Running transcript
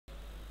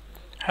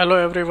Hello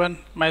everyone,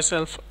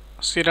 myself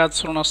Siraj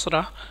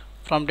Sunasra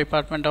from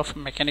Department of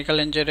Mechanical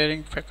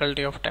Engineering,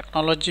 Faculty of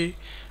Technology,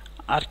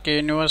 RK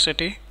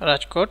University,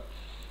 Rajkot.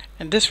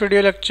 In this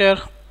video lecture,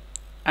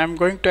 I am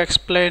going to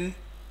explain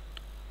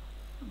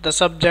the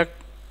subject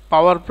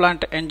Power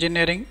Plant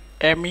Engineering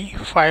ME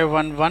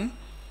 511.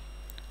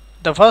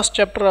 The first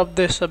chapter of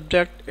this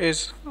subject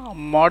is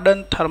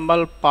Modern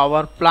Thermal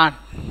Power Plant.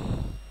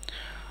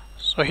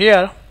 So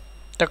here,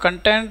 the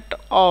content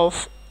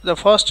of the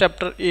first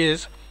chapter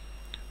is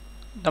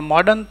the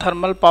modern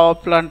thermal power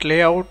plant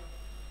layout,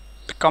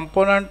 the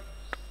component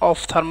of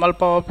thermal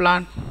power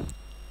plant,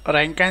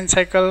 Rankine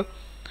cycle,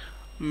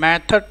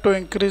 method to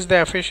increase the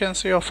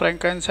efficiency of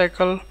Rankine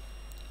cycle,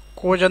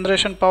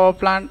 cogeneration power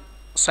plant,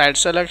 site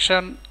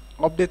selection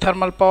of the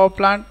thermal power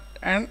plant,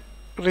 and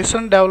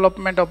recent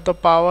development of the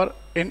power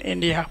in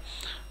India.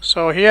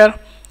 So here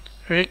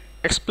we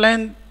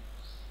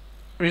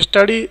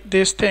study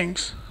these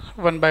things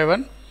one by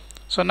one.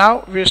 So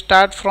now we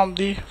start from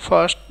the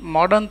first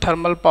modern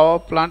thermal power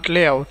plant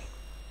layout.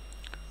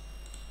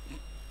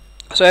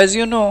 So as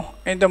you know,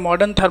 in the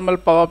modern thermal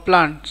power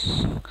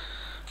plants,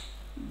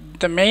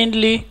 they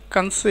mainly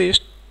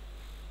consist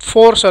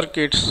 4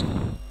 circuits.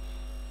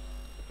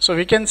 So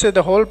we can say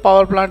the whole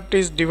power plant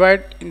is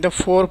divided in the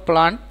 4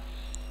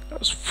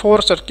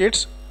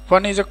 circuits.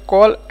 One is a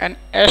coal and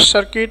ash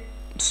circuit,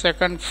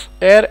 second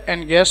air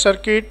and gas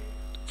circuit,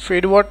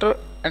 feed water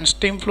and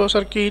steam flow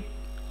circuit,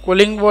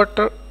 cooling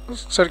water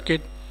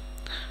circuit.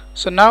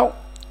 So now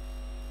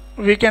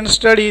we can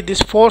study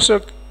this 4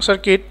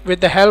 circuit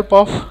with the help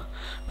of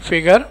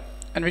figure,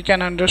 and we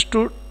can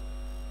understand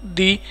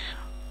the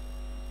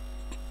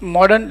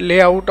modern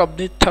layout of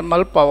the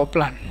thermal power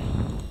plant.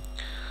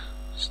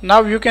 So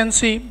now you can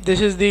see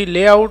this is the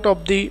layout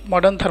of the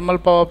modern thermal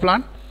power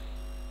plant.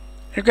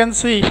 You can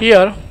see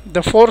here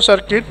the 4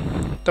 circuit.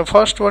 The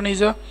first one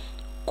is a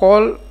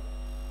coal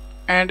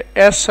and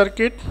ash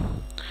circuit.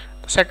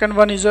 The second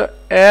one is a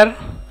air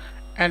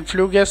and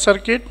flue gas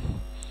circuit.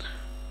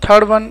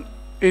 Third one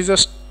is a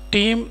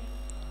steam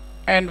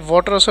and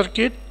water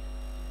circuit,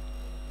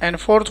 and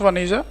fourth one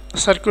is a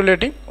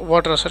circulating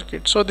water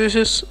circuit. So this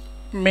is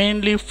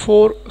mainly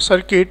 4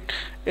 circuit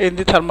in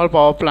the thermal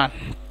power plant.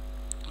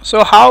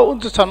 So how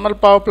the thermal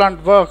power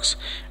plant works,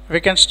 we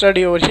can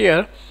study over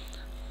here.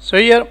 So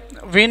here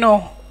we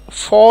know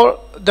for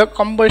the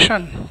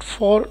combustion,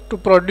 to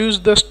produce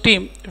the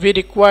steam, we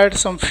required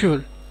some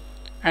fuel,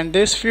 and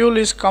this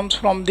fuel comes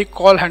from the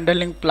coal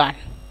handling plant.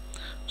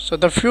 So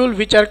the fuel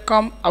which are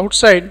come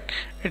outside,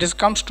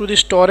 comes to the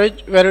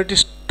storage where it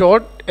is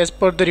stored as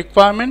per the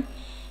requirement.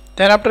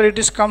 Then after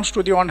it comes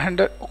to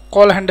the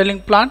coal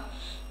handling plant,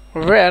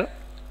 where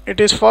it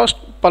is first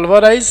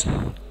pulverized.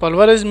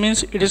 Pulverized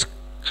means it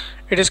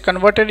is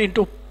converted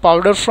into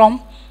powder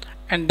form,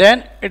 and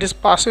then it is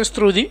passes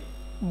through the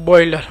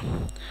boiler.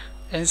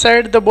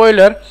 Inside the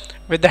boiler,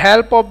 with the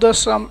help of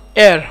some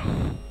air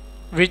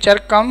which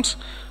comes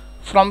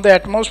from the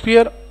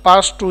atmosphere,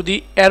 pass to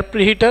the air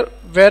preheater,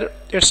 where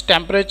its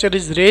temperature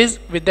is raised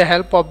with the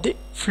help of the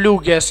flue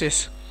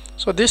gases.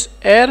 So this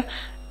air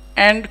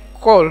and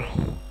coal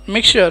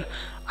mixture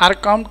are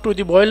come to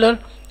the boiler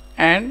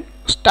and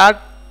start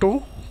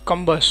to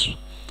combust.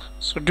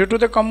 So due to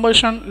the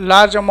combustion,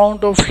 large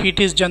amount of heat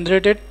is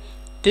generated.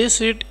 This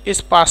heat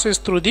passes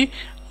through the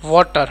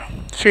water,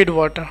 feed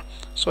water.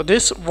 So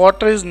this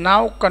water is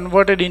now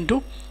converted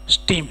into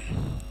steam.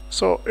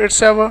 So it's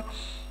have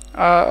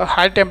a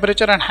high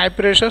temperature and high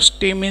pressure.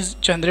 Steam is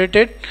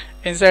generated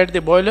inside the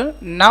boiler.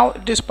 Now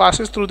it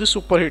passes through the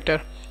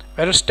superheater,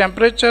 whereas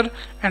temperature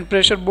and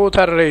pressure both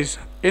are raised.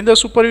 In the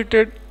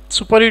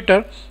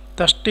superheater,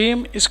 the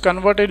steam is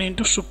converted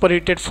into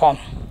superheated form.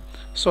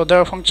 So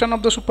the function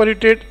of the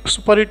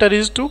superheater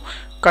is to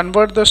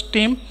convert the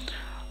steam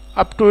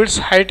up to its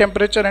high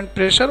temperature and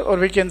pressure, or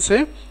we can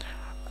say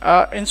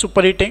in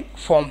superheating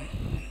form.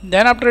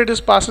 Then after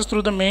it passes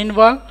through the main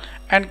valve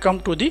and come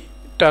to the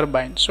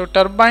turbine. So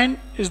turbine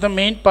is the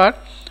main part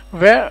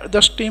where the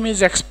steam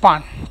is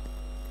expand,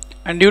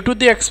 and due to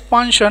the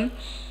expansion,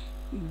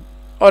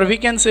 or we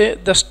can say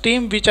the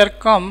steam which are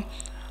come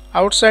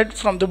outside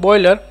from the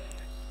boiler,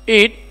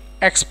 it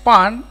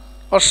expand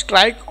or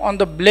strike on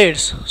the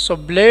blades. So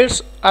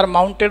blades are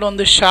mounted on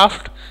the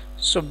shaft.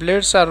 So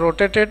blades are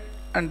rotated,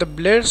 and the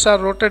blades are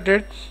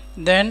rotated,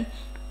 then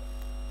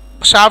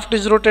shaft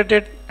is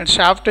rotated and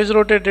shaft is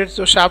rotated.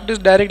 So shaft is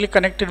directly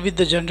connected with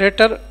the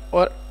generator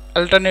or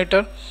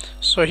alternator.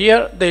 So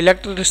here the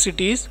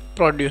electricity is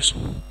produced.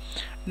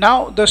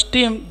 Now the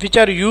steam which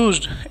are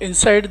used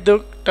inside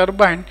the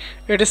turbine,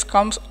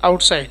 comes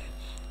outside,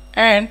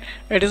 and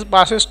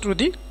passes through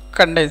the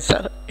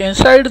condenser.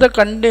 Inside the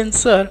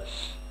condenser,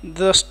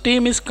 the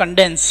steam is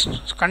condensed.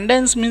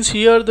 Condensed means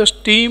here the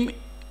steam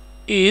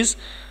is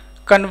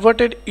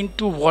converted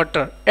into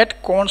water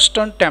at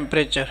constant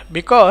temperature,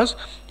 because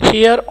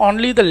here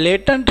only the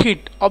latent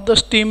heat of the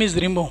steam is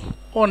removed.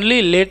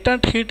 Only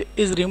latent heat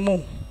is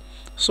removed.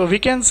 So we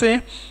can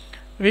say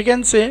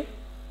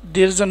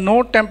there is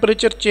no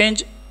temperature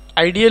change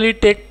ideally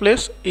take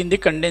place in the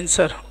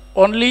condenser.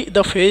 only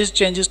the phase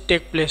changes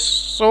take place.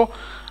 So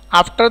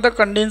after the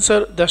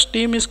condenser, the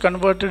steam is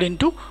converted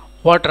into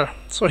water.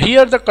 So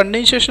here the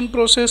condensation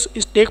process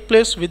is take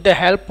place with the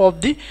help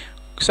of the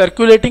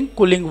circulating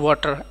cooling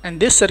water, and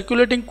this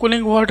circulating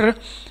cooling water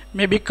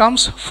maybe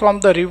comes from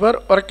the river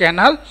or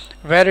canal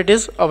where it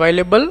is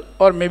available,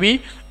 or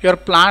maybe your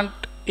plant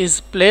is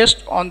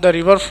placed on the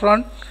river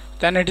front,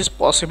 then it is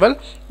possible.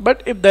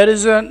 But if there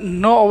is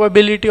no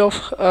availability of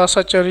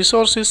such a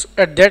resources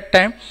at that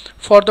time,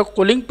 for the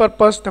cooling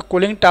purpose the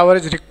cooling tower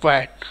is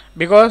required,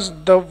 because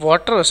the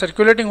water,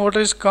 circulating water,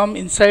 is come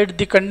inside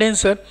the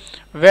condenser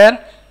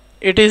where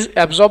it is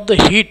absorb the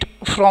heat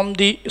from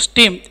the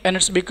steam and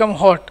it's become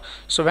hot.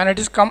 So when it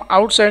is come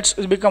outside,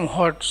 it's become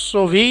hot.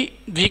 So we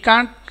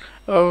can't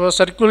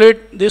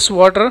circulate this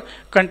water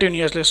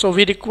continuously, so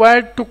we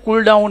require to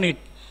cool down it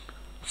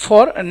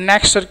for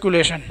next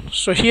circulation.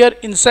 So here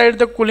inside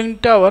the cooling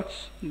tower,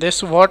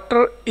 this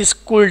water is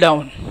cooled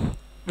down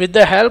with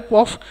the help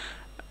of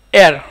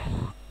air,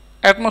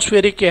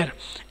 atmospheric air,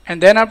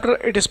 and then after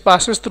it is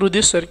passes through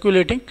this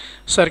circulating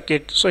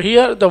circuit. So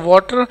here the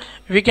water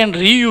we can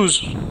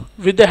reuse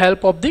with the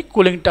help of the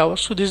cooling tower.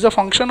 So this is the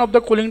function of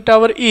the cooling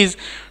tower, is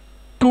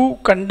to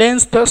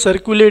condense the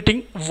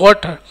circulating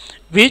water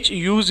which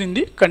use in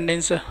the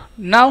condenser.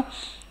 Now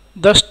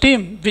the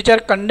steam which are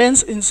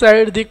condensed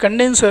inside the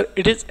condenser,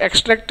 it is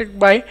extracted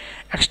by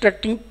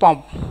extracting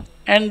pump,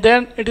 and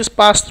then it is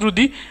passed through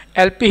the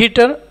LP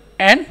heater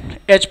and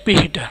HP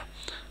heater.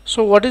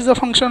 So what is the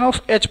function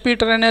of HP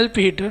heater and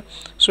LP heater?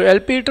 So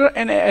LP heater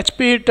and HP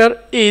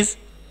heater is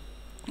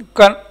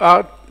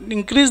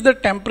increase the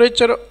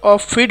temperature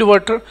of feed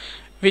water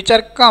which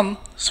are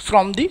comes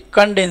from the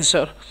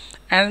condenser,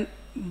 and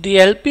the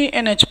LP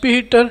and HP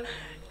heater,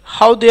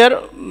 how they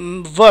are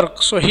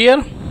work. So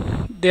here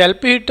the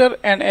LP heater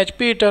and HP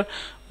heater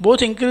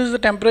both increase the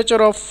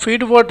temperature of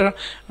feed water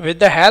with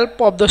the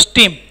help of the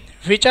steam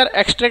which are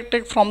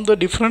extracted from the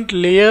different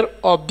layer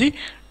of the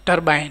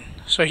turbine.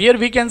 So here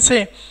we can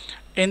say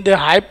in the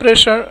high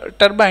pressure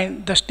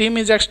turbine the steam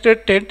is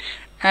extracted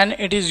and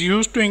it is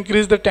used to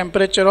increase the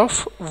temperature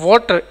of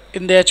water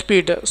in the HP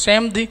heater.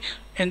 Same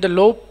in the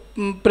low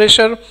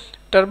pressure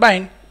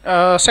turbine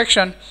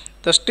section,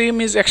 the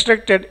steam is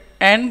extracted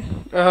and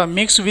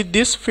mixed with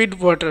this feed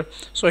water.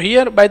 So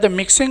here by the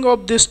mixing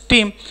of this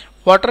steam,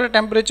 water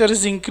temperature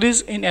is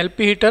increased in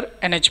LP heater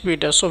and HP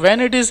heater. So when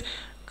it is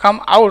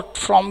come out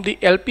from the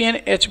LP and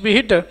HP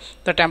heater,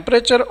 the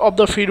temperature of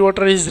the feed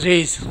water is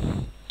raised.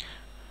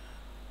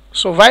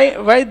 So why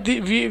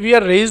we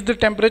are raised the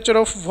temperature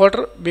of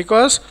water?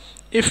 Because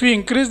if we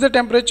increase the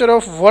temperature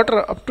of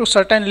water up to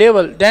certain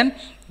level, then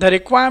the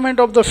requirement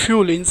of the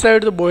fuel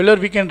inside the boiler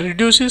we can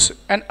reduce it,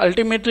 and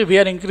ultimately we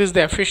are increase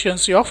the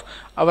efficiency of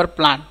our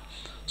plant.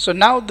 So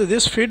now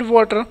this feed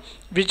water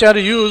which are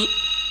used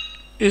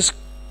is,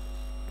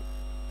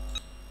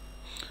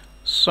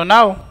 so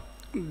now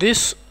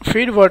this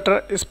feed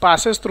water is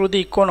passes through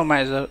the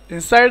economizer.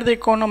 Inside the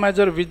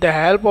economizer, with the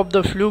help of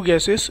the flue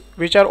gases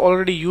which are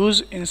already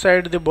used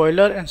inside the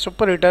boiler and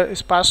superheater,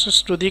 is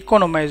passes to the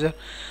economizer.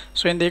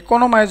 So in the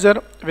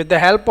economizer, with the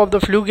help of the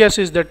flue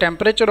gases, the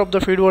temperature of the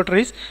feed water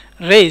is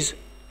raised,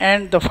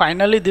 and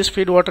finally this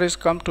feed water is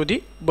come to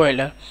the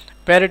boiler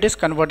where it is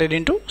converted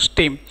into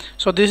steam.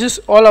 So this is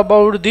all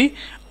about the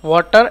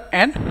water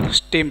and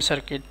steam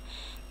circuit.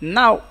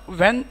 Now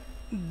when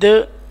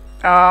the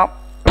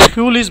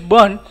fuel is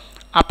burned,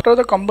 after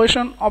the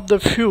combustion of the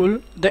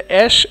fuel, the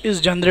ash is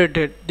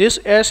generated. This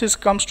ash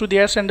comes to the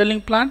ash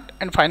handling plant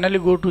and finally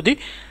go to the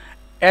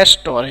ash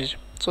storage.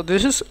 So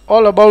this is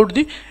all about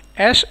the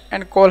ash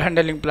and coal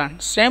handling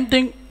plant. Same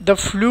thing, the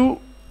flue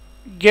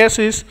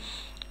gases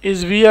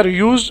is we are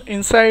used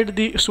inside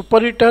the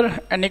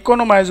superheater, and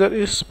economizer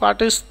is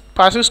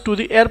passes to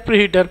the air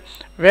preheater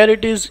where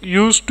it is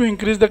used to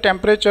increase the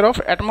temperature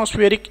of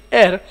atmospheric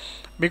air,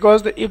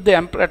 because if the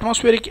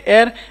atmospheric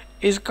air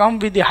is come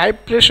with the high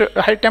pressure,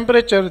 high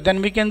temperature,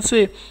 then we can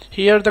say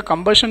here the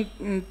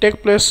combustion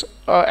take place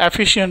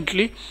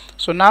efficiently.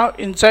 So now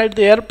inside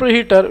the air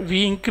preheater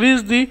we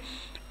increase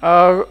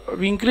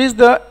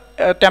the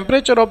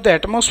temperature of the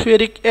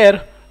atmospheric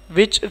air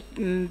which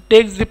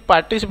takes the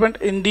participant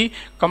in the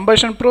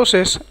combustion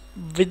process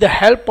with the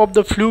help of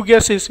the flue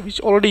gases which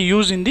already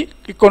used in the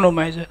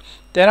economizer.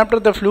 Then after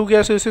the flue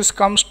gases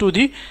comes to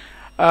the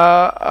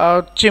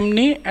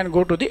chimney and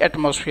go to the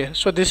atmosphere.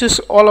 So this is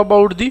all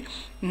about the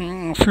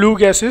flue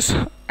gases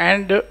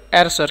and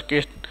air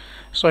circuit.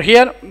 So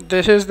here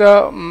this is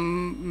the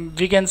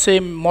we can say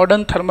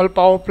modern thermal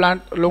power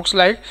plant looks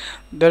like.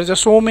 There is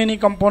so many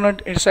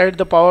component inside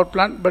the power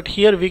plant, but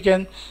here we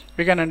can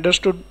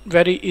understood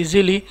very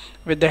easily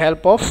with the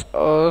help of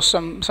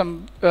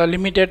some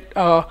limited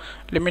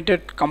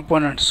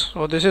components.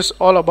 So this is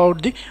all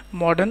about the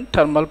modern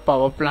thermal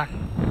power plant.